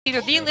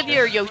Either the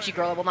Olivia or Yoshi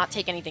girl. I will not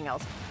take anything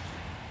else.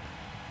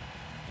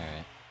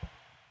 Alright.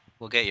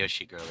 We'll get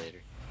Yoshi girl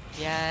later.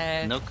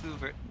 Yeah.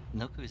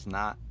 Noku is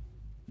not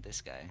this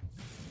guy.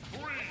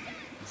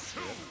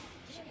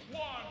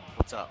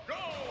 What's up?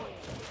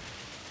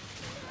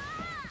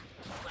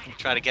 We'll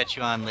try to get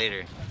you on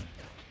later.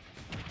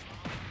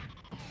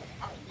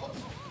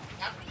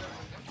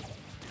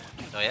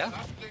 Oh yeah?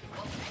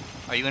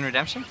 Are you in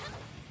Redemption?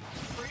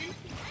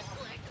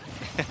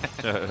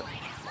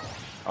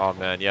 Oh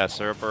man, yeah,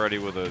 Syrup already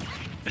with a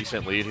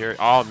decent lead here.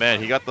 Oh man,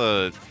 he got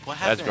the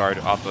edge guard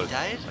off the.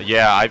 Died?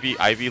 Yeah,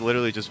 Ivy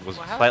literally just was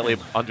slightly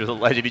under the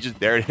ledge and he just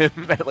dared him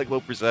at like low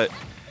percent.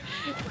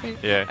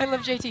 Yeah. I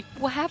love JT.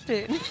 What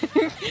happened?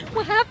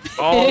 What happened?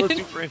 Oh, the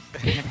 2 frame.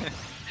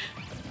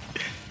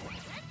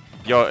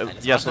 Yo,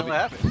 yes, what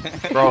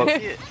happened. bro.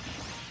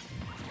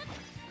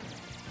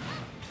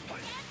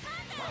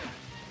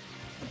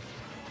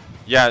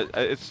 Yeah,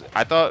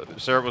 I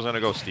thought Syrup was gonna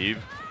go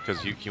Steve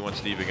because he went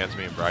Steve against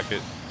me in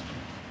bracket,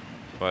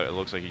 but it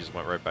looks like he just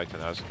went right back to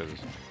Ness because,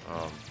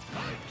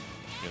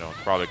 you know,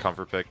 probably a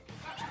comfort pick.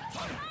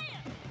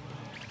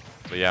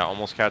 But yeah,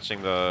 almost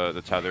catching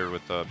the tether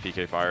with the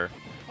PK fire.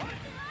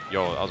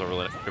 Yo, that was a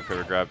really good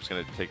pivot grab. It's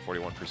gonna take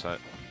 41%.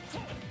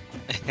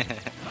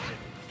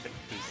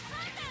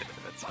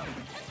 That's funny.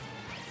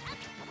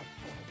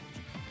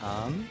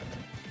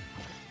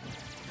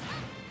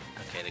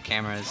 Okay, the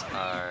cameras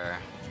are.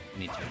 We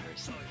need to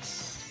reverse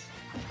this.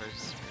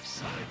 Reverse.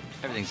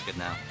 Everything's good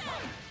now.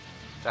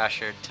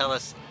 Thrasher, tell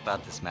us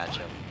about this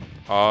matchup.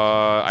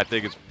 I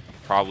think it's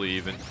probably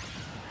even.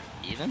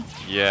 Even?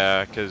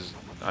 Yeah, because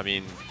I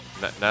mean,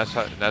 Ness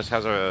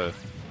has a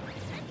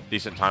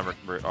decent time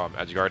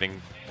edge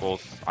guarding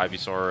both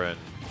Ivysaur and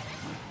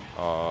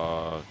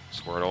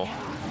Squirtle,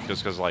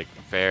 just because like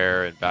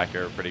fair and back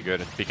air are pretty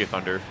good, and PK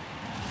Thunder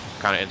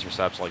kind of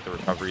intercepts like the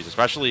recoveries,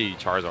 especially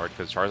Charizard,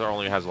 because Charizard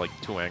only has like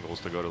 2 angles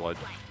to go to ledge.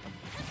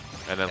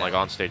 And then, like,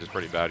 on stage is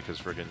pretty bad because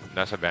friggin'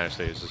 Ness advantage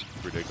stage is just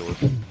ridiculous.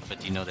 But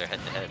do you know they're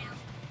head-to-head?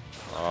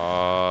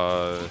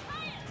 I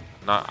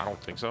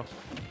don't think so.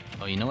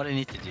 Oh, you know what I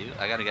need to do?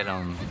 I gotta get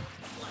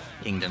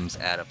Kingdom's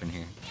ad up in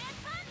here.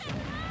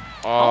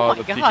 Oh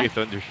the my God. PK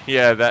Thunder.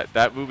 Yeah,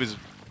 that move is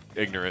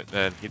ignorant,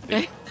 man.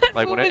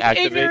 Like, when it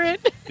activates...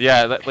 Ignorant.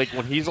 Yeah, like,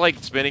 when he's, like,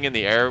 spinning in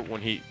the air,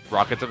 when he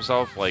rockets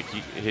himself, like,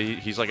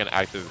 he's like, an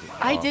active...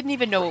 I didn't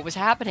even know what was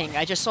happening.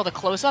 I just saw the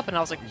close-up, and I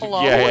was like,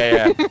 hello?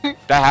 Yeah.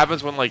 That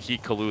happens when, like, he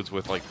colludes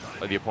with, like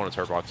the opponent's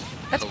hurtbox.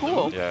 That's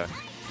cool. Yeah.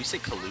 You say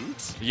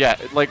colludes? Yeah,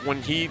 like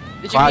when he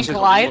clashes,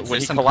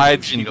 when he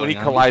collides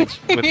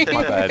with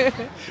my bad.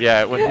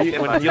 Yeah, when he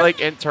like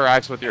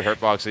interacts with your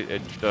hurtbox,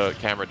 the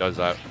camera does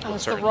that. Oh,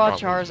 it's the raw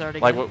Charizard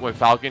again. Like when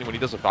Falcon, when he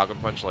does a Falcon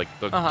punch, like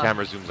the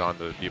camera zooms on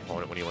the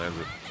opponent when he lands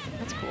it.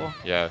 That's cool.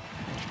 Yeah.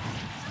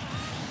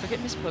 Look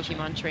at Miss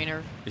Pokemon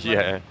Trainer.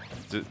 Yeah,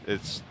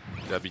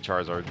 that'd be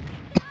Charizard.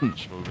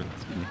 Moving.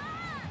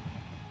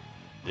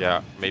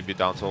 Yeah, maybe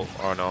down tilt.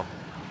 Oh no.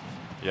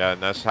 Yeah,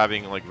 and that's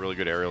having like really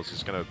good aerials.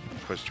 He's gonna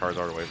push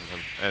Charizard away from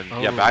him.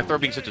 And yeah, back throw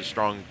being such a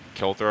strong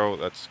kill throw,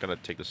 that's gonna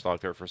take the stock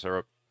there for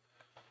Syrup.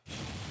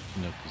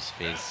 Noku's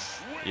face.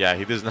 Yeah,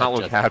 he does not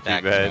look happy,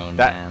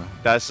 man.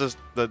 That's just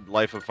the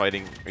life of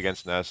fighting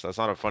against Ness. That's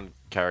not a fun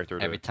character.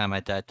 Every time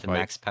I died to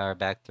max power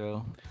back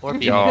throw. Or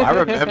Yo, I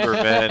remember,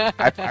 man.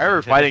 I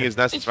remember fighting as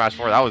Ness in Smash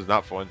 4. That was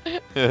not fun.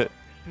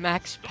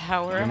 Max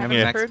Power. I haven't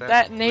Max heard Power?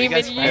 that name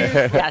in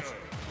years. Yes.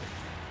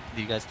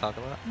 Do you guys talk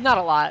a lot? Not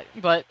a lot,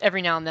 but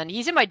every now and then.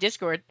 He's in my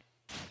Discord.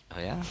 Oh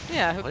yeah?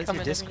 Yeah. What is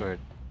your Discord?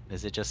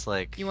 Is it just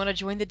like... You want to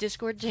join the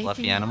Discord, JT?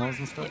 Fluffy animals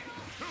and stuff?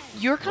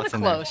 You're kind of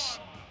close.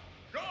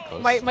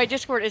 Close? My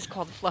Discord is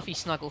called Fluffy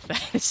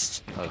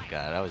Snugglefest. Oh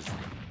god,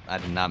 I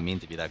did not mean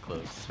to be that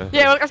close.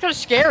 Yeah, it was kind of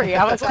scary.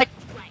 I was like,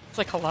 it's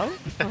like, hello?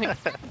 I'm like,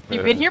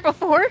 you've been here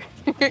before?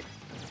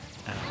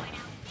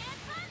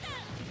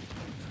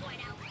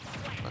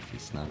 Fluffy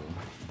Snuggle.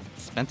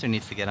 Spencer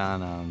needs to get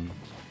on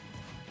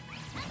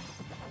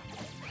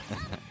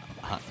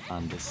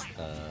on this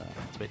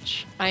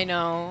Twitch. I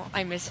know.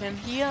 I miss him.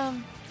 He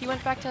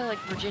went back to like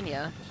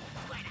Virginia.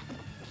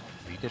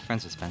 Are you good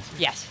friends with Spencer?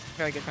 Yes,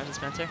 very good friends with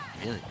Spencer.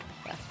 Really?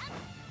 Yeah.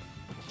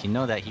 Do you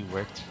know that he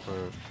worked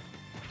for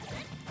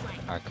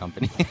our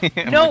company?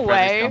 No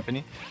way.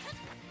 Company?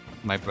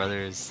 My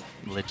brother's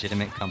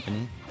legitimate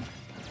company.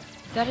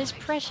 That is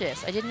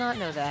precious. I did not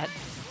know that.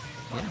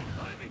 Yeah,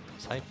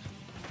 it's hype.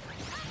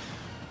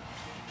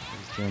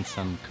 He's doing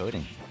some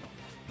coding.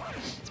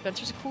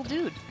 Spencer's a cool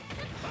dude.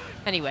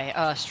 Anyway,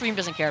 stream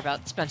doesn't care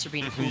about Spencer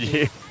being a cool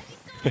Yeah.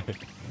 dude.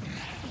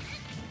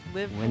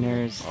 Live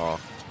Winners. Oh,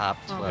 Top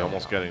 12. you're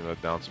almost getting the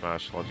down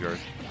smash. Ledge guard.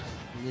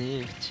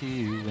 Live to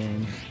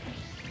win.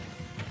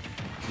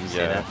 Do you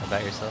say that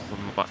about yourself?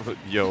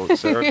 Yo,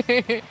 Sarah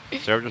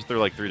just threw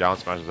like 3 down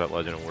smashes at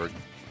ledge and it worked.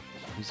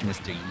 Who's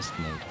Mr. Yeast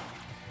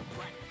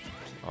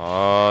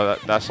Mode?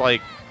 That's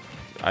like,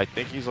 I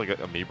think he's like a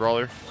Mii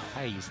brawler.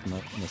 Hi, Yeast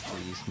Mode,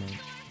 Mr. Yeast Mode.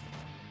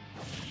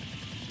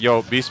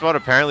 Yo, Beast Mode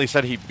apparently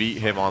said he beat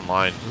him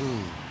online.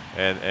 Ooh.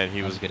 and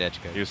he That was a good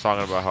edge guard. he was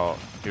talking about how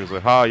he was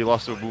like, "Ha, you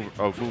lost to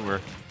a boomer."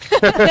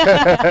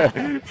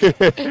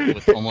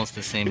 With almost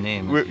the same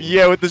name.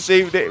 Yeah, with the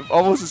same name,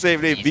 almost the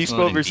same name. Beast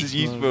Mode and versus Beast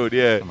Yeast Mode.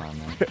 Yeah. Come on,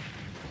 man.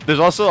 There's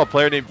also a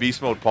player named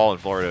Beast Mode Paul in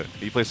Florida.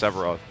 He plays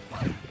Sephiroth.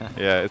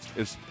 Yeah,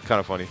 it's kind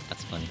of funny.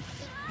 That's funny.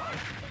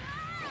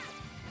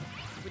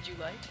 Would you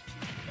like?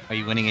 Are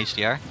you winning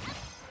HDR?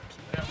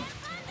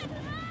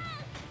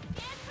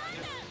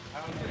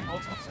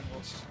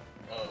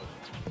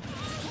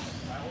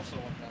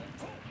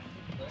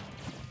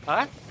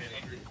 Huh?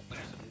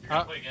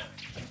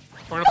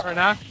 We're gonna start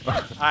now?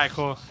 Alright,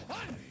 cool.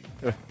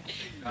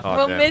 Oh,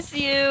 we'll damn. miss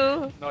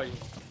you. No, you.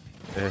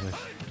 Yeah.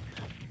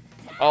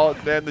 Oh,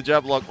 damn, the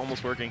jab lock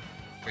almost working.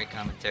 Great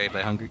commentary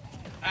by Hungry.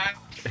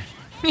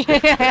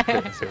 Yeah.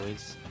 As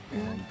always.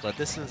 But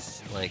this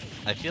is like,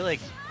 I feel like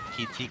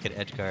PT could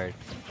edge guard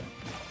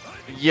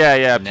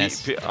Yeah,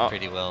 Ness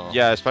pretty well.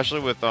 Yeah, especially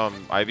with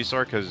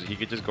Ivysaur, because he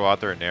could just go out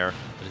there and nair.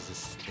 But is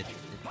this?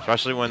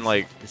 Especially when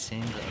like. The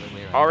same the other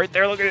way around. Oh, right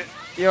there, look at it.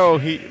 Yo,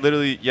 he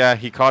literally, yeah,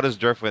 he caught his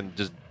drift when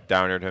just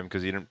down-aired him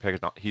because he didn't pick,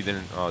 he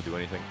didn't do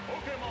anything.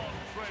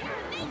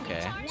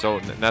 Okay. So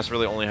Ness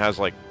really only has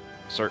like,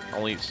 so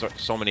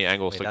many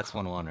angles. Wait, to, that's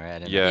 1-1, right? I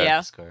didn't Yeah. know Yeah.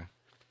 the score.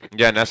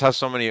 Yeah, Ness has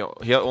so many.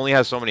 He only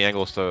has so many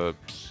angles to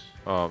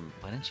Why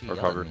didn't you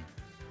recover. yell at me?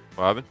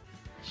 What happened?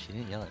 She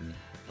didn't yell at me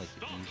like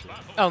you usually.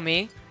 Oh,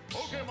 me?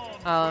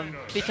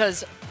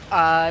 Because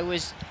I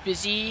was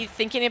busy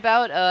thinking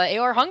about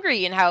AR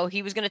Hungry and how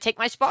he was gonna take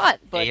my spot,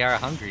 but AR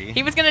Hungry.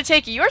 he was gonna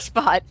take your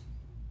spot.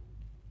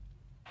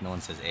 No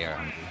one says AR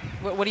Hungry.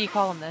 What do you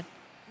call him then?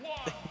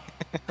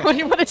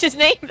 what is his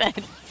name then?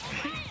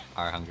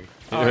 R Hungry.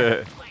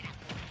 Oh.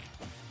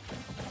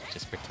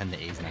 Just pretend the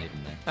A's not even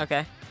there.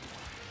 Okay.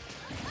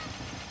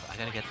 I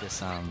gotta get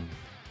this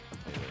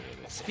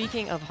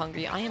Speaking of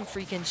hungry, I am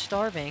freaking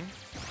starving.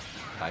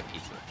 buy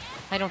pizza.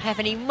 I don't have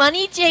any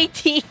money,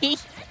 JT.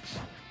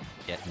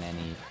 Get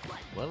many.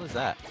 What was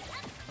that?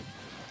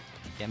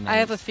 Get many. I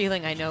have a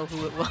feeling I know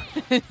who it was.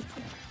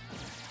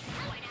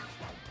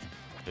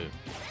 Who?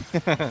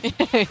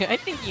 I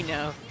think you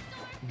know.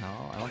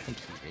 No, I don't think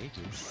he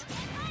rages.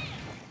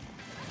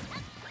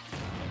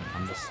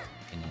 I'm just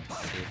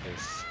gonna save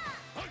this.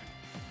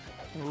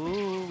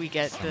 Ooh, we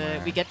get Somewhere.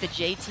 the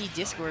JT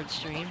Discord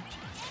stream.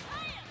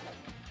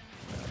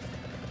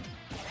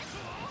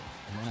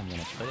 And then I'm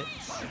gonna put it.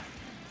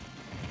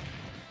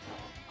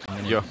 I'm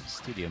gonna Yo.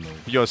 studio mode.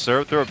 Yo,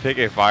 Syrup threw a pig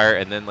a fire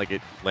and then like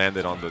it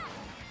landed on the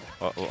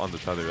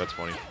tether. That's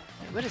funny.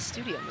 What is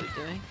studio mode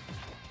doing?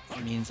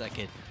 It means I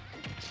could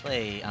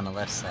play on the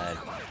left side.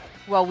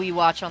 While we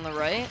watch on the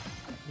right?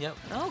 Yep.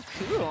 Oh,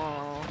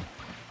 cool.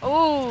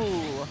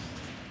 Oh,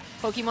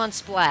 Pokemon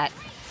Splat.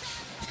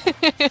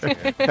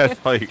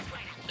 That's like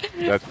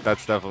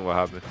that's definitely what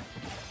happened.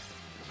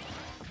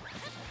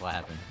 What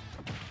happened?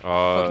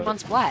 Pokemon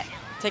Splat.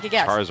 Take a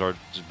guess. Charizard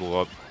just blew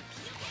up.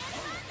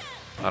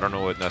 I don't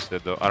know what Ness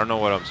did though. I don't know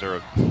what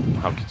Syrup,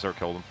 how Syrup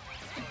killed him.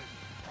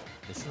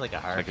 This is like a I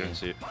hard couldn't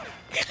see it.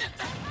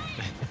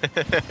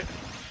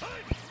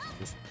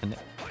 This-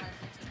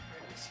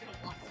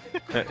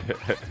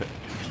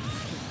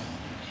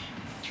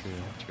 True.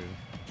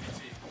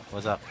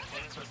 What's up?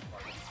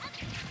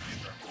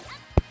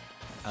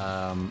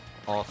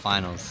 All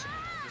finals.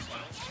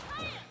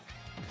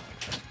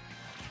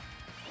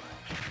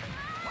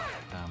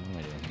 What am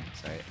I doing here?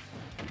 Sorry.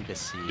 You can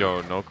see.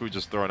 Yo, Noku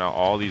just throwing out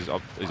all these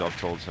up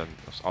tilts and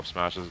up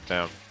smashes.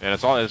 Damn, and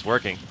it's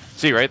working.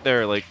 See right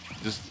there, like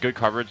just good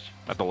coverage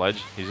at the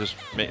ledge. He's just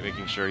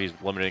making sure he's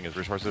limiting his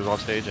resources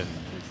off stage, and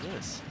Who's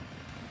this?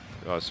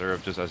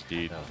 Syrup just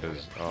SD'd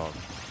because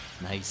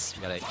Nice.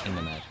 We got a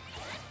Kingdom Edge.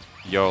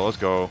 yo, let's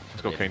go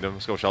Yeah. Kingdom,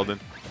 let's go Sheldon.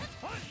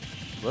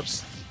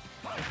 Whoops.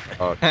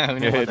 Oh, We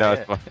know what no, that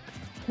it's fine.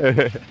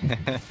 That's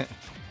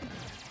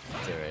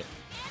alright.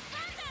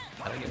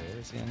 How do I get rid of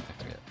this again?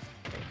 I forget.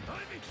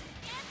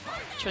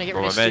 Trying to get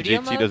Bro, rid my of man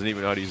studio JT mode? doesn't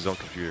even know how to use his own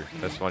computer.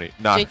 That's funny.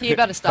 Nah. JT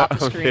about to stop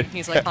the I'm screen. kidding.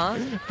 He's like, huh?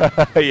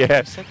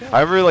 Yeah.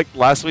 I remember like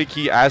last week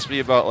he asked me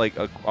about like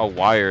a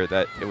wire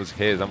that it was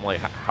his. I'm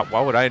like,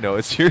 why would I know?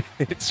 It's your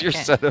Can't-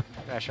 setup.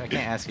 Gosh, I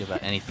can't ask you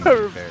about anything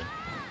to be fair.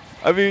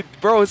 I mean,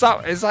 bro, it's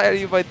not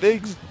any of my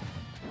things.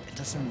 It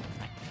doesn't.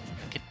 I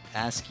could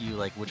ask you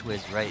like which way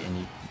is right, and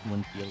you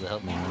wouldn't be able to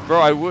help me. Bro,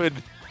 I would.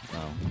 No.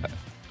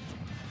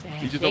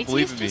 Dang, You just don't JT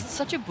believe is in me. just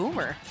such a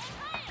boomer.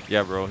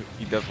 Yeah, bro,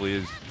 he definitely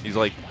is. He's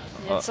like.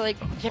 It's like,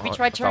 have you uh,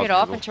 tried turning it 1,000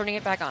 off years and turning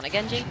it back on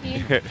again,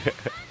 JP?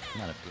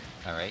 Not a.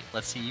 All right.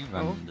 Let's see you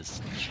run Oh.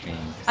 this stream.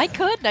 I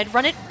could, and I'd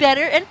run it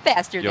better and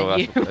faster Yo, than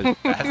you.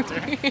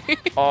 Faster.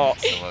 Oh,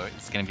 So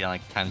it's gonna be on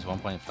like times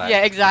 1.5.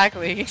 Yeah,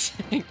 exactly.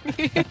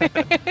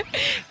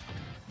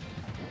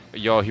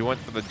 yo, he went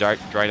for the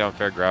dry down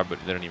fair grab, but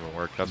it didn't even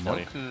work. That's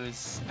funny. Noku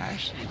is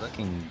actually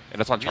looking And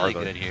that's on really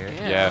Charizard. good here.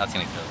 Yeah. That's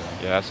gonna kill them.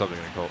 Yeah, that's something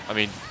gonna kill. I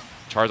mean,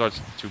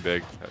 Charizard's too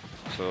big,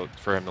 so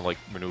for him to like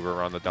maneuver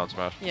around the down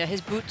smash. Yeah,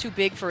 his boot too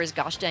big for his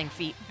gosh dang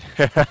feet.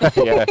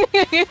 Yeah.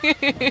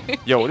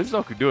 Yo, what is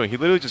Noku doing? He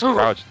literally just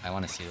crouched. I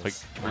want to see this. Like,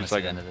 I want 3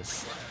 to see the end seconds. of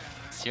this.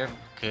 Sierra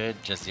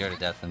could just 0 to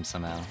death him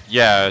somehow.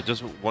 Yeah,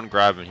 just one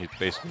grab and he's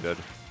basically dead.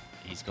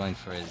 He's going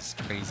for his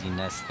crazy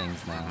Ness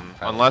things now.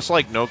 Unless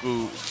like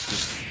Noku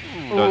just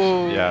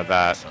does, yeah,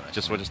 that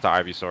just switches to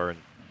Ivysaur and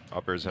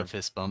uppers him. The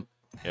fist bump.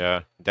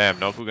 Yeah, damn,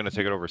 Noku gonna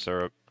take it over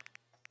Syrup.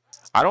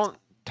 I don't.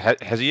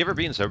 Has he ever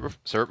beaten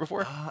Syrup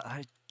before?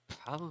 I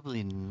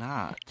probably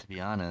not, to be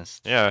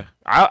honest. Yeah,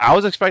 I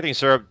was expecting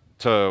Syrup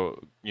to,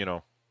 you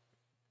know,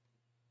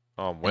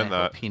 win And I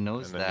that. hope he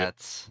knows and then that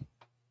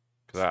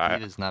get-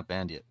 Steve is not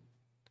banned yet.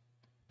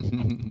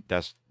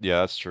 that's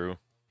that's true.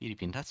 Beauty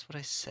Bean, that's what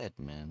I said,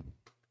 man.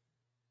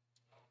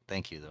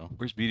 Thank you, though.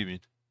 Where's Beanie Bean?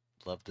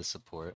 Love the support.